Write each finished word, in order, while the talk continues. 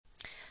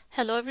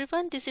Hello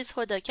everyone, this is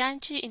Hoda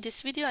Ganji. In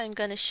this video, I'm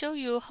going to show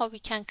you how we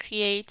can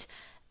create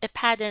a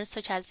pattern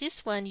such as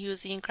this one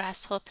using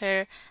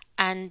Grasshopper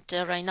and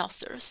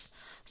Rhinoceros.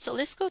 So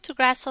let's go to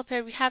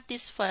Grasshopper. We have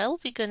this file.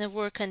 We're going to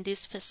work on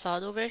this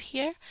facade over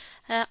here.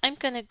 I'm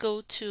going to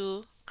go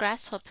to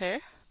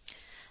Grasshopper.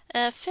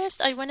 First,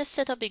 I want to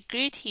set up a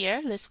grid here.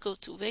 Let's go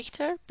to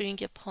Vector,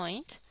 bring a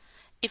point.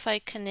 If I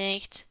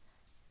connect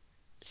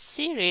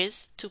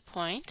series to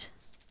point,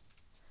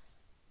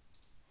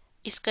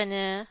 it's going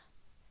to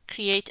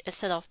create a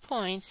set of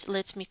points.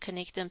 Let me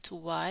connect them to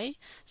Y,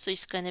 so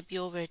it's going to be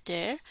over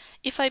there.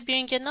 If I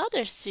bring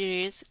another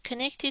series,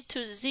 connect it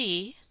to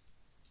Z,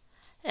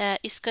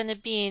 it's going to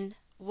be in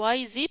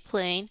YZ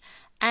plane,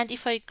 and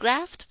if I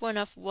graphed one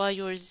of Y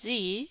or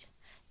Z,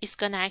 it's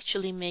going to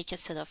actually make a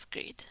set of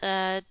grid.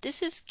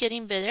 This is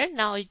getting better.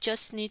 Now I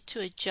just need to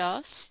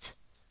adjust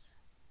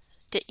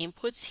the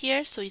inputs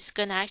here, so it's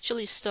going to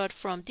actually start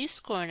from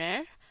this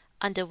corner.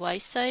 On the Y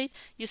side,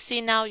 you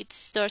see now it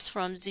starts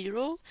from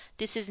 0.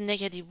 This is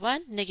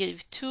 -1,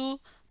 -2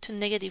 to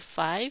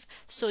 -5.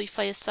 So if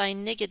I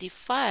assign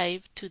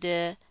 -5 to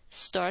the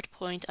start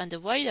point on the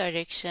Y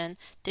direction,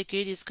 the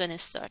grid is going to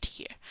start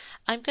here.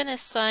 I'm going to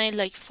assign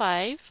like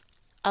 5.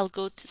 I'll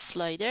go to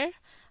slider.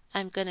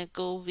 I'm going to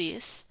go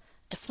with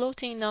a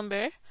floating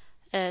number,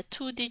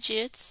 2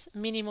 digits.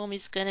 Minimum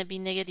is going to be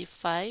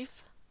 -5.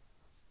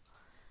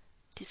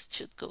 This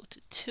should go to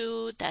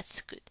 2.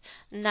 That's good.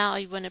 Now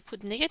I want to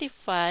put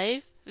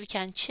 -5. We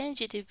can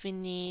change it if we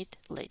need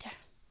later.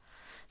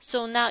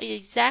 So now it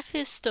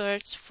exactly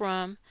starts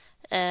from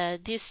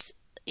this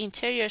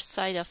interior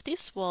side of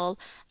this wall.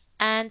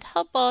 And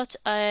how about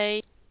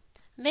I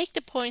make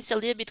the points a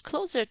little bit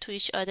closer to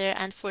each other,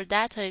 and for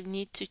that I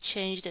need to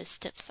change the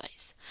step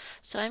size.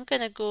 So I'm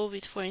going to go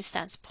with, for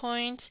instance,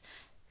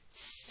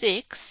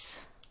 0.6,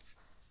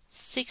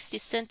 60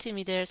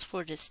 centimeters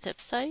for the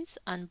step size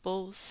on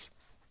both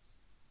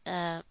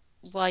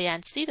Y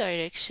and Z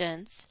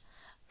directions,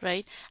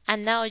 right?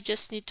 And now I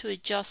just need to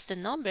adjust the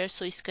number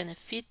so it's going to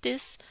fit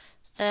this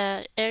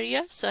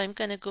area. So I'm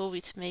going to go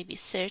with maybe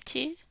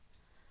 30.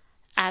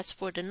 As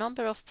for the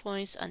number of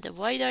points on the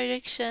Y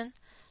direction,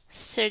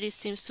 30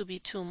 seems to be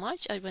too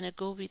much. I want to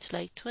go with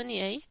like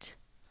 28.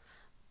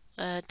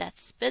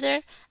 That's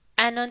better.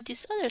 And on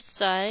this other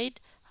side,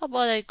 how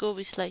about I go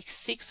with like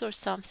 6 or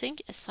something,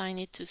 assign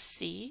it to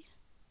C.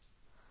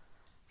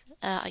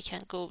 I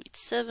can go with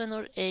 7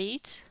 or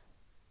 8.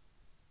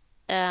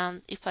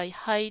 If I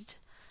hide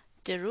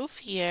the roof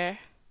here,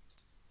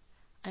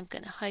 I'm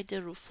gonna hide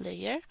the roof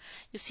layer.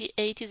 You see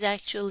 8 is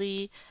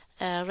actually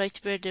right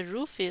where the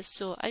roof is,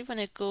 so I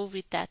want to go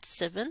with that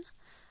 7.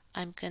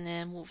 I'm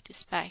gonna move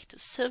this back to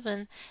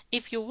 7.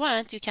 If you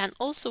want, you can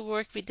also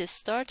work with the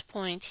start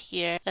point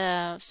here.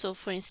 So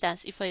for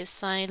instance, if I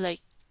assign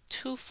like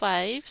 2,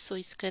 5, so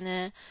it's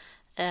gonna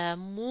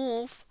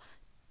move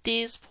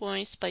these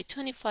points by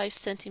 25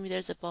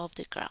 centimeters above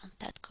the ground.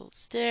 That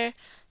goes there.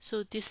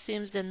 So this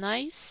seems a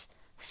nice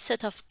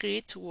set of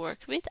grid to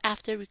work with.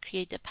 After we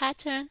create the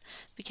pattern,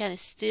 we can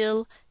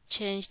still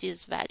change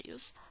these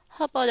values.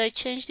 How about I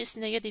change this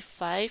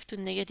 -5 to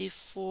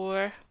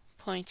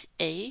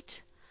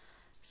 -4.8?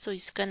 So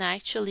it's gonna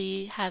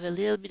actually have a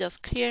little bit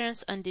of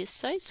clearance on this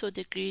side, so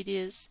the grid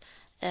is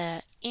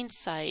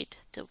inside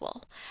the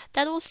wall.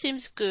 That all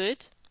seems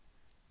good.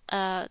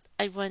 I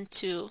want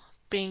to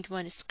bring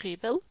one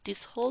scribble.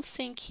 This whole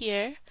thing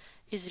here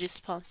is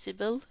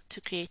responsible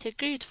to create a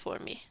grid for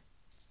me.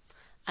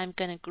 I'm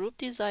gonna group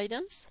these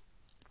items.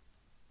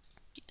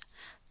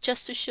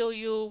 Just to show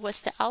you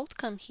what's the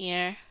outcome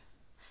here,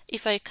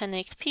 if I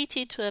connect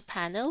PT to a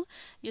panel,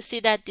 you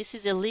see that this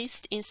is a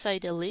list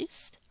inside a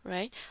list,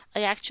 right?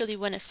 I actually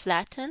want to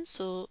flatten,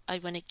 so I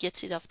want to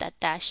get rid of that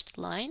dashed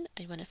line.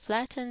 I want to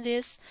flatten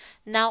this.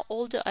 Now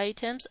all the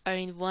items are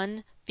in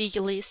one big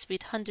list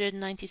with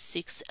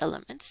 196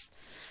 elements.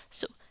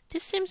 So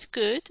this seems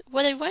good.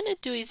 What I want to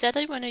do is that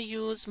I want to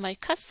use my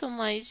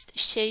customized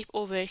shape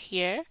over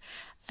here.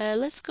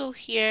 Let's go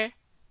here.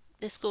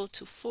 Let's go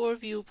to 4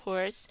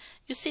 viewports.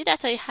 You see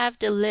that I have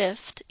the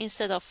left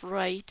instead of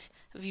right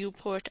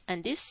viewport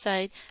on this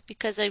side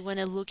because I want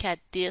to look at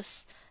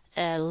this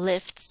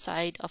left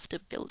side of the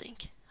building.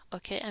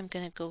 Okay, I'm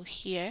gonna go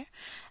here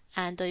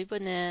and I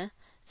want to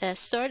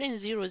start in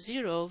 0,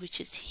 0, which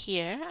is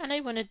here, and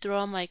I want to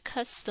draw my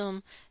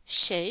custom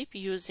shape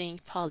using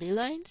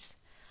polylines.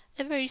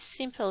 A very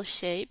simple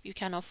shape. You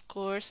can of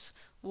course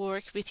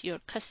work with your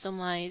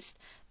customized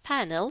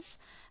panels,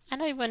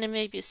 and I want to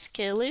maybe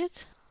scale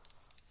it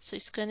so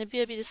it's going to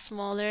be a bit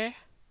smaller.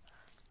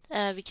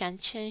 We can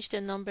change the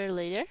number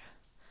later.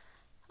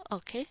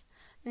 Okay,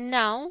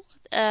 now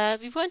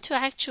we want to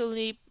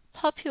actually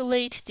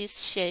populate this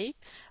shape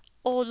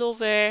all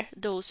over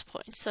those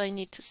points. So I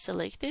need to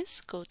select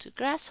this, go to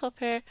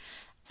Grasshopper.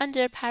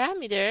 Under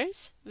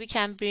parameters, we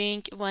can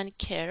bring one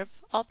curve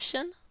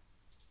option.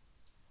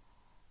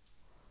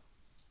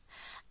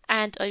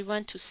 And I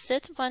want to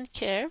set one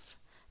curve.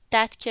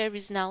 That curve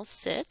is now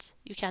set.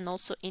 You can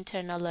also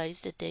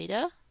internalize the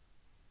data.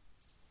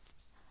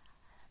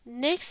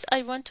 Next,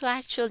 I want to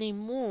actually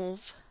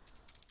move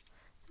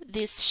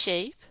this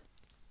shape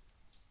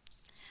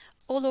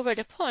all over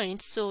the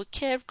point. So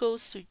curve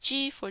goes to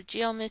G for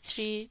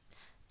geometry,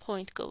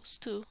 point goes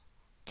to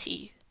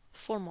T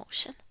for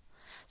motion.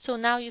 So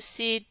now you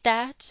see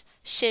that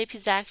shape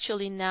is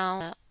actually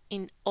now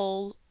in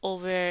all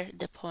over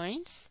the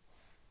points.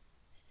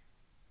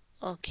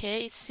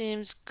 Okay, it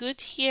seems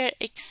good here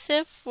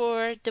except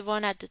for the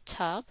one at the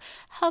top.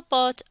 How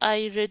about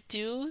I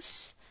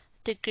reduce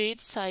the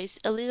grid size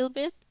a little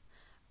bit,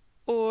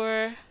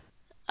 or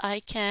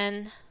I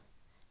can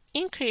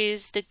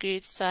increase the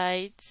grid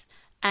size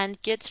and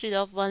get rid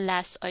of one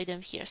last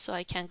item here. So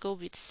I can go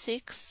with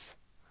 6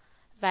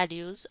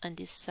 values on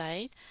this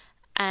side,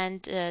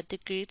 and the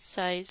grid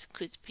size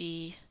could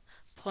be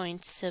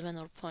 0.7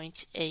 or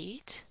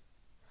 0.8.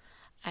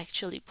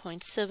 Actually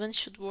 0.7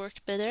 should work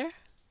better.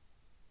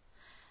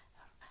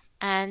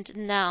 And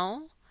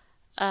now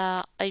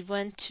I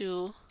want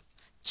to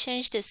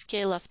change the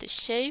scale of the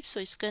shape,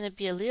 so it's going to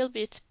be a little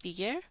bit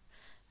bigger,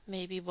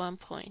 maybe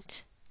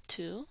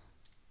 1.2.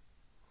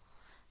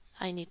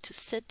 I need to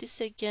set this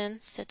again,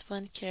 set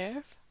one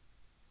curve.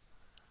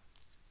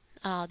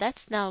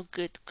 That's now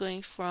good,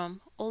 going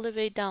from all the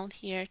way down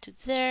here to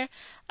there.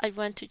 I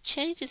want to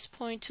change this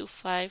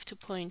 0.25 to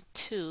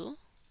 0.2,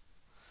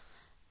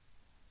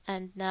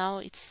 and now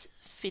it's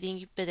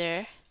fitting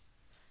better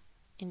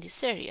in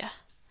this area.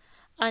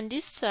 On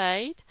this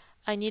side,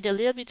 I need a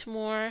little bit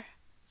more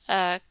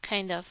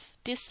kind of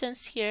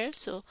distance here,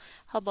 so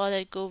how about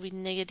I go with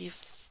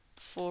negative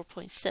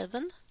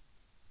 4.7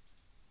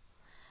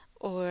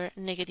 or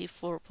negative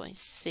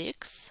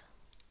 4.6.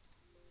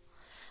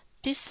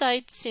 This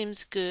side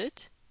seems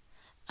good.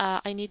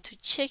 I need to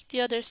check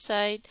the other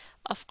side.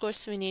 Of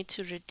course, we need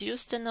to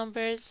reduce the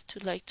numbers to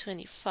like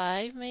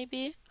 25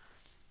 maybe,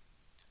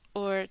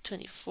 or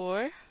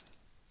 24.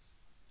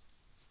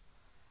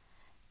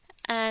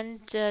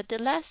 And the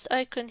last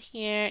icon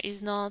here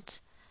is not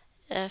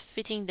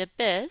fitting the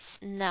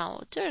best.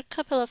 Now, there are a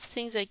couple of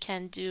things I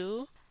can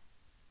do.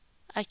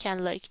 I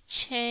can like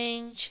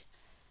change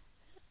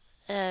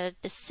the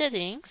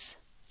settings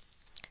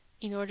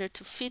in order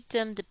to fit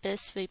them the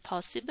best way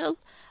possible.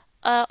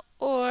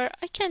 Or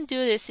I can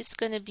do this, it's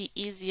going to be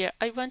easier.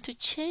 I want to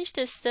change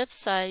the step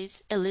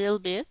size a little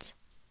bit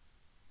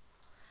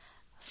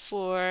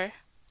for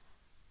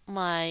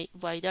my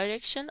y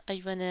direction.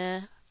 I want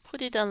to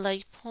put it on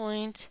like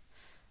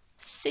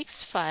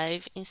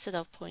 0.65 instead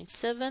of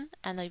 0.7,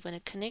 and I want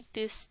to connect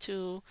this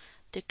to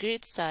the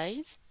grid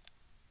size.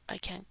 I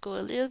can go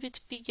a little bit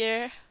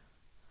bigger,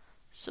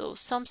 so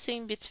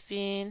something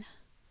between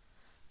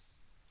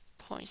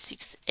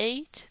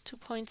 0.68 to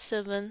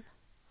 0.7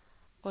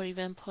 or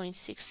even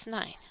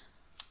 0.69.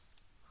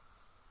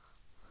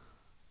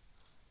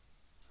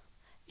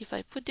 If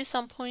I put this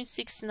on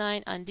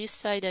 0.69 on this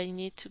side, I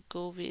need to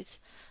go with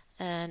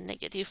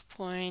negative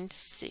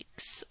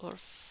 0.6 or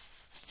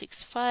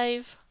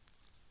 0.65.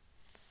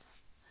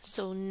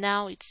 So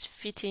now it's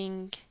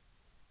fitting,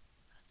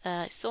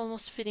 it's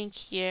almost fitting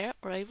here,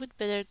 or I would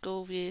better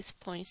go with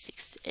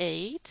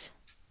 0.68,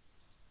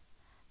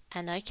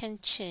 and I can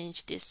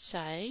change this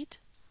side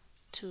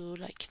to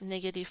like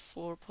negative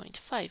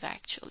 4.5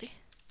 actually.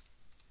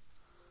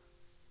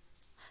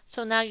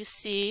 So now you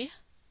see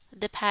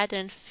the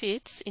pattern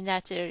fits in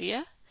that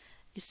area.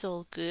 It's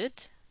all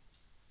good.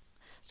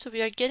 So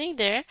we are getting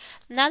there.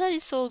 Now that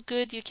it's all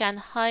good, you can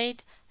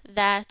hide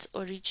that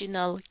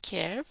original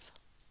curve.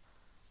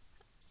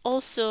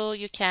 Also,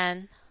 you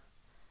can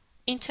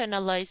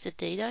internalize the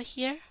data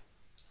here.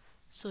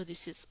 So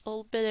this is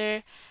all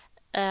better.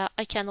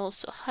 I can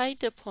also hide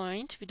the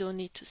point. We don't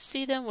need to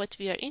see them. What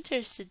we are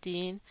interested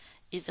in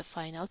is the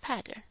final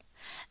pattern.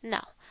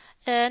 Now,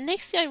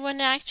 next I want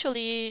to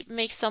actually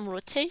make some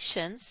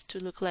rotations to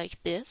look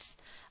like this.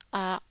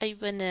 I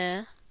want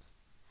to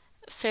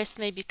first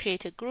maybe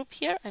create a group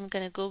here. I'm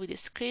going to go with a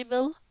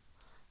scribble.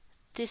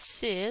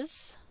 This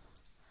is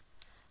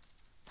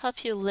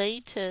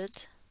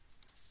populated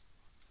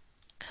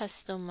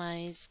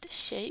customized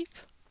shape,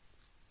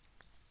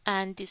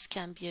 and this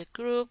can be a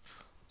group.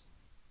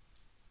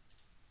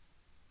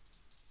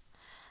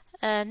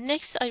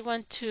 Next I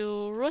want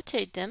to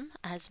rotate them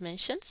as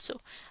mentioned,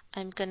 so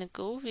I'm gonna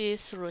go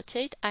with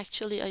rotate.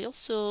 Actually, I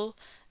also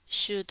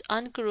should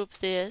ungroup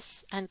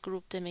this and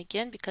group them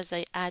again because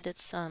I added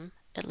some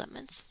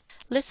elements.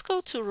 Let's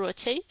go to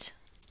rotate.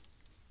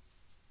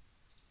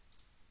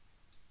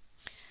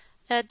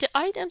 The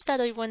items that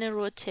I want to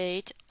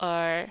rotate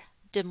are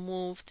the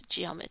moved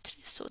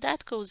geometry, so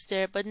that goes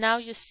there, but now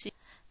you see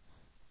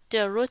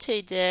they're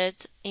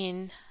rotated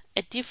in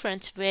a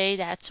different way.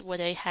 That's what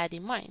I had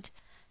in mind.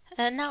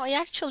 Now I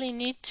actually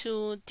need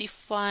to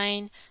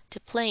define the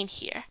plane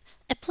here.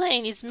 A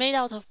plane is made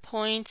out of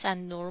points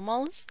and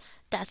normals.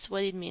 That's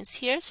what it means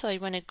here. So I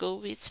want to go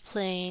with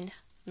plane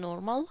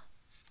normal.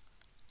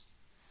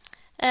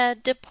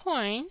 The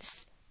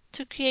points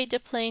to create the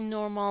plane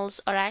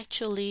normals are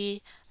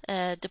actually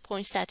the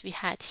points that we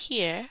had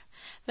here.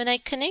 When I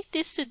connect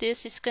this to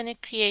this, it's going to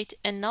create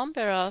a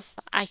number of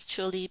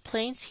actually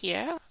planes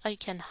here. I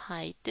can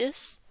hide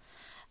this.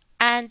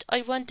 And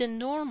I want the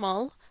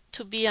normal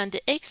to be on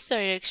the X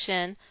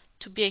direction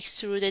to be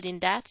extruded in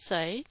that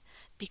side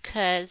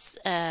because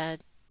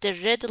the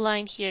red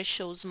line here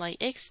shows my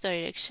X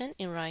direction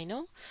in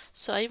Rhino.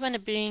 So I want to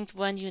bring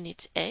 1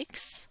 unit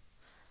X.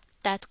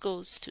 That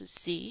goes to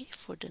Z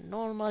for the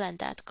normal and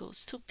that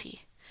goes to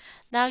P.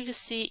 Now you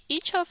see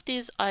each of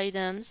these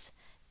items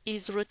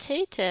is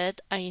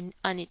rotated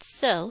on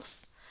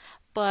itself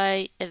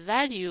by a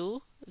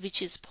value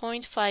which is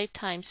 0.5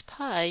 times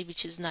pi,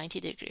 which is 90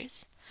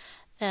 degrees.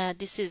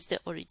 This is the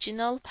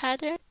original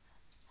pattern.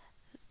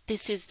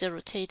 This is the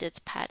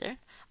rotated pattern.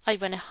 I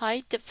want to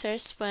hide the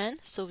first one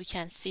so we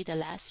can see the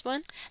last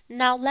one.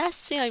 Now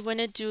last thing I want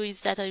to do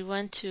is that I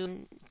want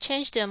to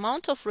change the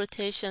amount of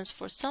rotations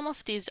for some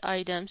of these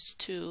items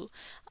to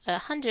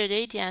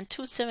 180 and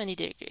 270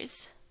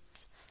 degrees.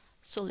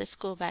 So let's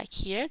go back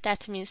here.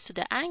 That means to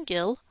the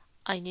angle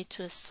I need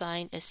to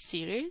assign a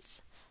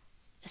series,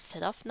 a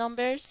set of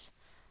numbers.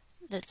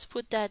 Let's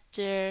put that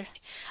there.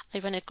 I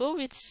want to go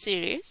with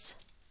series.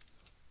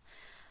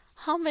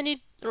 How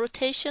many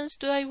rotations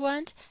do I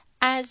want?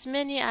 As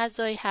many as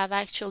I have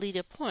actually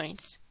the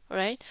points,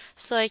 right?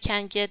 So I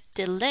can get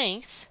the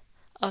length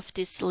of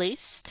this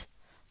list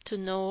to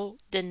know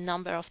the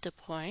number of the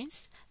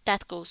points.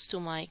 That goes to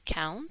my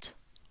count.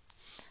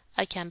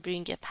 I can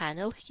bring a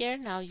panel here.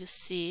 Now you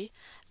see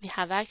we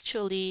have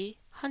actually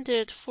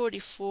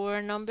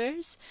 144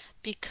 numbers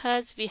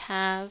because we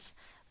have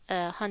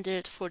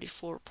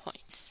 144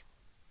 points.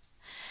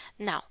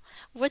 Now,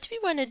 what we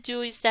want to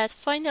do is that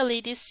finally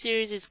this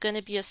series is going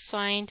to be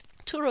assigned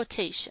to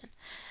rotation.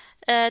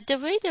 The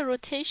way the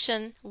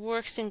rotation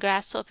works in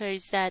Grasshopper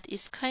is that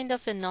it's kind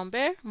of a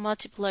number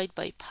multiplied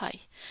by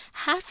pi.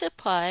 Half a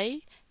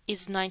pi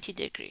is 90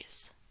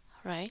 degrees,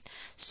 right?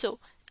 So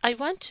I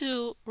want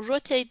to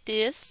rotate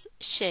this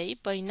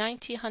shape by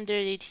 90,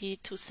 180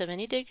 to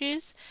 70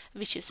 degrees,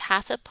 which is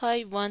half a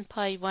pi, 1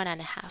 pi,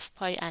 1.5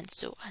 pi, and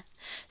so on.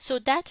 So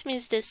that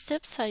means the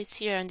step size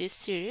here on this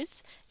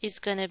series is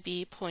going to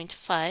be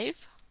 0.5.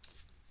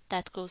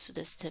 That goes to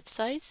the step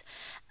size.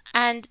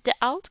 And the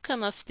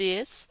outcome of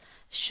this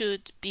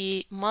should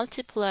be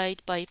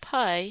multiplied by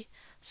pi.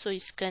 So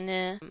it's going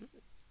to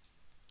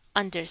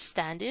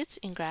understand it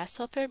in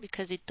Grasshopper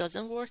because it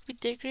doesn't work with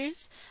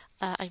degrees.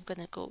 I'm going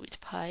to go with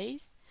pi.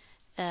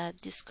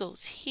 This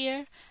goes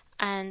here,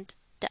 and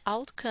the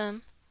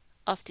outcome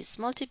of this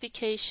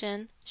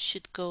multiplication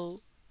should go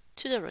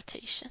to the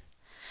rotation.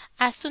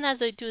 As soon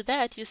as I do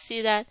that, you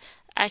see that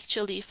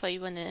actually if I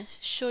want to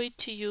show it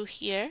to you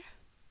here,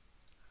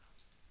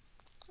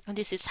 and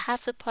this is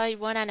half a pi,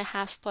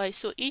 1.5 pi,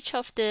 so each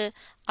of the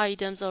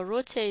items are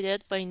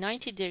rotated by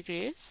 90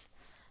 degrees,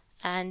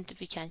 and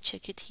we can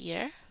check it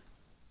here.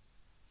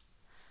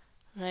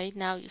 Right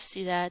now you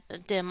see that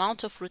the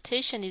amount of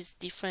rotation is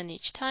different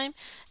each time.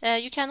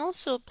 You can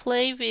also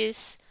play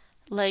with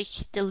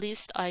like the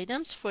list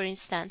items. For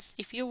instance,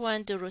 if you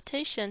want the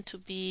rotation to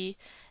be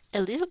a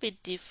little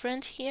bit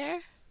different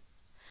here,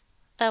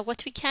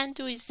 what we can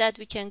do is that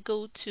we can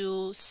go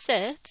to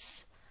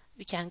sets,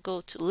 we can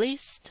go to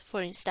list.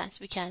 For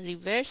instance, we can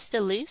reverse the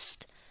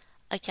list.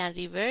 I can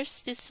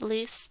reverse this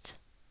list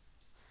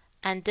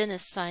and then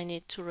assign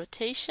it to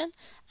rotation,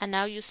 and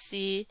now you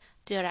see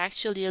they're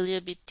actually a little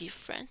bit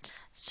different.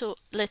 So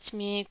let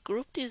me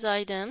group these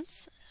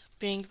items,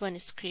 bring one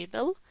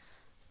scribble.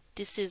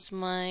 This is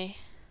my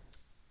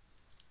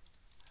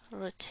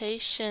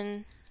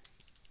rotation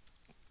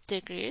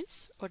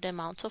degrees, or the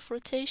amount of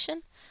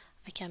rotation.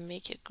 I can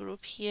make a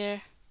group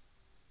here.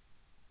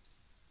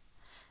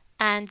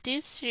 And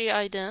these three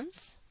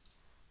items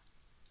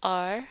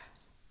are,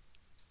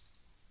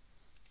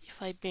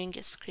 if I bring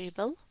a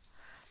scribble,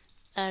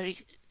 are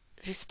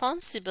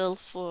responsible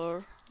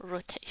for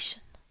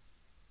rotation.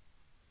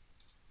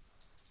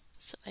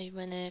 So I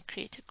want to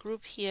create a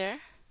group here.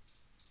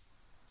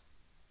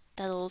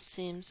 That all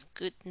seems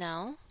good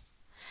now.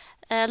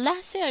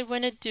 Last thing I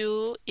want to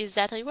do is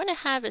that I want to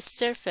have a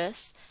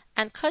surface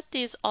and cut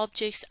these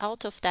objects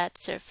out of that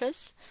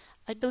surface.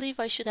 I believe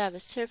I should have a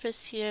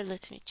surface here.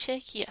 Let me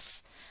check.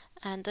 Yes.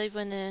 And I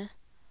want to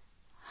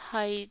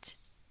hide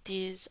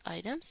these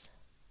items.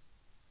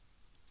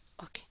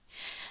 Okay.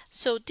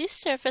 So this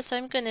surface,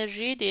 I'm going to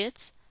read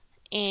it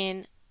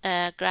in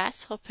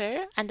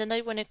Grasshopper, and then I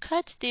want to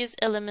cut these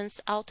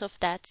elements out of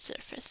that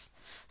surface.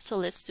 So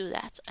let's do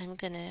that. I'm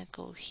going to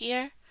go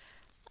here.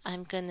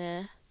 I'm going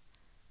to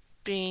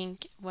bring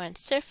one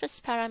surface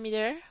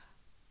parameter,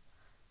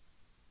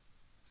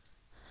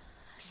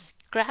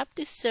 grab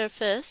this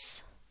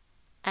surface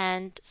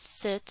and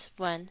set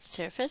one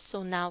surface.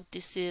 So now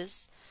this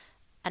is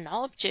an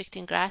object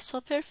in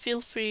Grasshopper.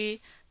 Feel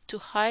free to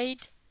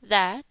hide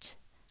that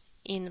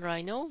in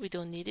Rhino. We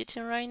don't need it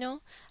in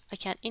Rhino. I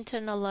can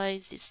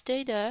internalize this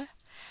data.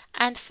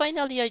 And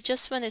finally, I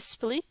just want to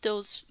split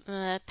those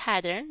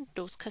pattern,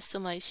 those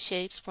customized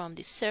shapes from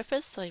this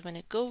surface. So I want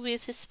to go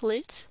with a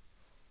split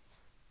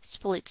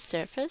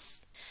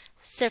surface.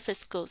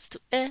 Surface goes to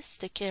S.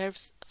 The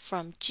curves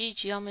from G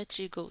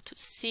geometry go to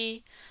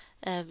C,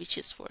 which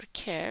is for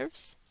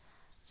curves.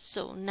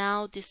 So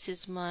now this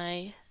is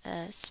my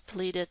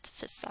splitted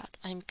facade.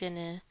 I'm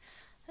gonna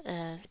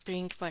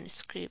bring one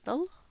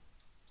scribble,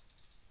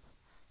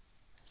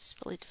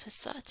 split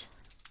facade.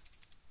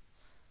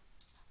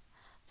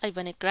 I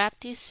want to grab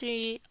these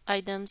three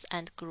items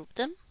and group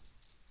them.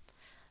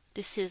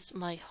 This is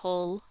my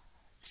whole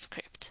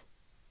script.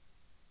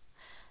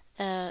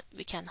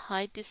 We can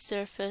hide this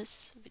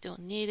surface, we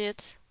don't need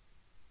it.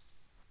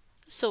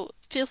 So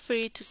feel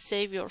free to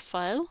save your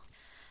file.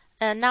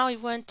 Now I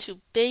want to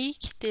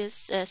bake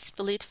this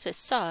split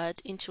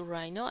facade into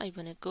Rhino. I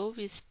want to go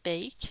with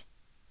bake.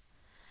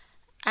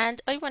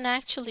 And I want to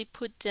actually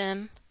put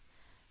them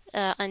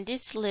on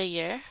this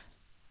layer,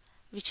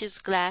 which is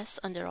glass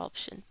under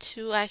option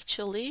 2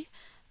 actually.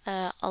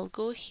 I'll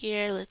go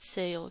here, let's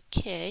say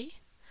OK.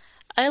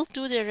 I'll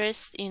do the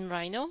rest in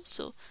Rhino.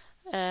 So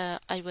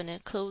I want to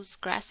close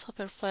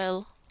Grasshopper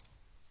file.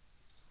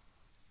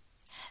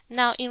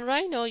 Now in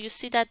Rhino, you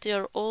see that they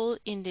are all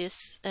in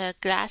this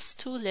glass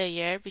 2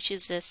 layer, which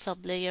is a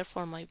sub-layer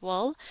for my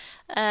wall.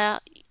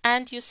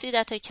 And you see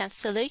that I can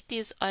select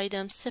these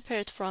items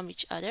separate from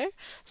each other.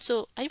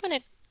 So I want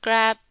to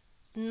grab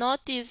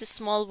not these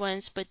small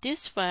ones, but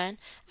this one,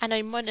 and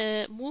I want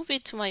to move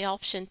it to my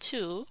option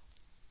 2.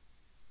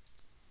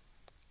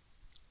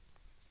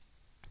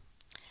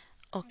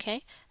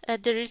 Okay,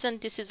 the reason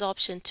this is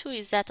option 2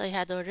 is that I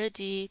had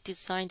already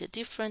designed a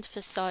different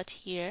facade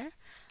here.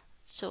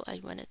 So I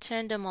want to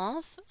turn them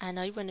off and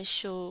I want to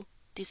show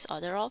this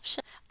other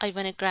option. I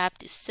want to grab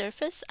this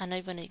surface and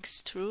I want to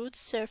extrude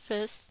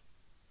surface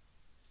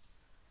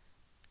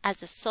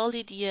as a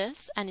solid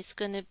yes, and it's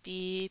going to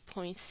be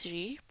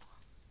 0.3.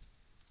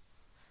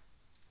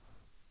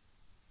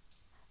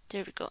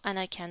 There we go. And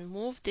I can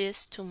move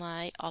this to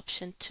my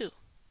option 2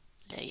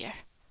 layer.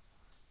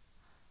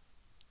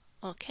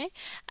 Okay,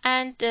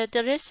 and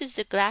the rest is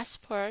the glass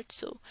part,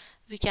 so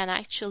we can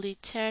actually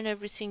turn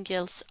everything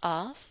else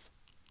off.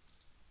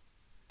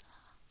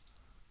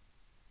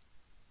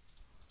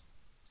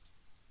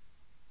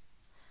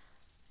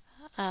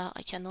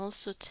 I can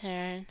also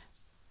turn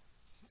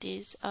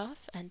this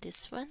off and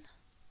this one.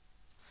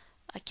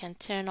 I can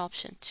turn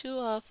option 2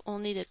 off,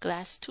 only the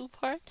glass 2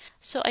 part.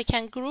 So I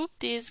can group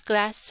these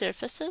glass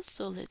surfaces.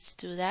 So let's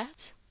do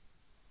that.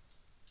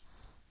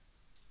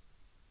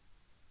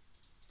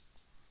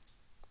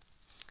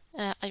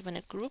 I want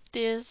to group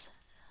these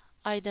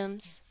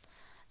items.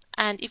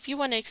 And if you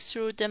want to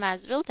extrude them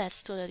as well,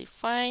 that's totally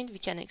fine. We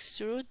can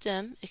extrude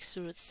them,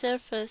 extrude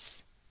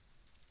surface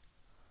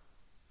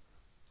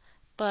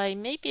by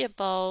maybe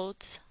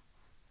about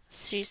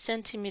 3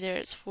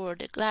 centimeters for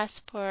the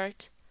glass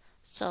part.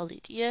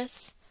 Solid,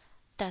 yes.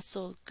 That's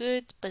all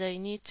good, but I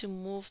need to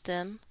move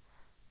them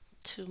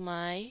to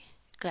my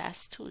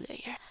glass 2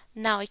 layer.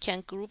 Now I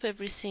can group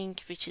everything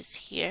which is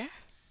here.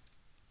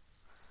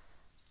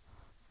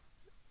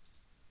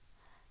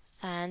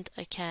 And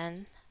I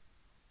can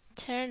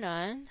turn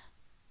on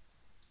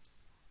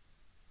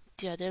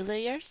the other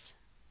layers,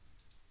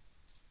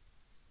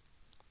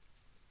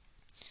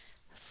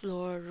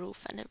 floor,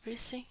 roof, and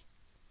everything.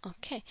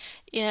 Okay,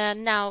 yeah,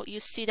 now you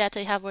see that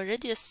I have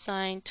already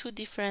assigned 2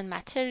 different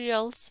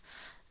materials.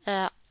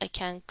 I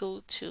can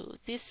go to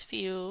this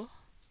view,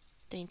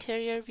 the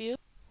interior view,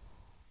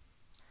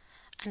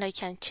 and I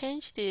can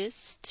change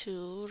this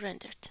to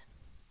rendered.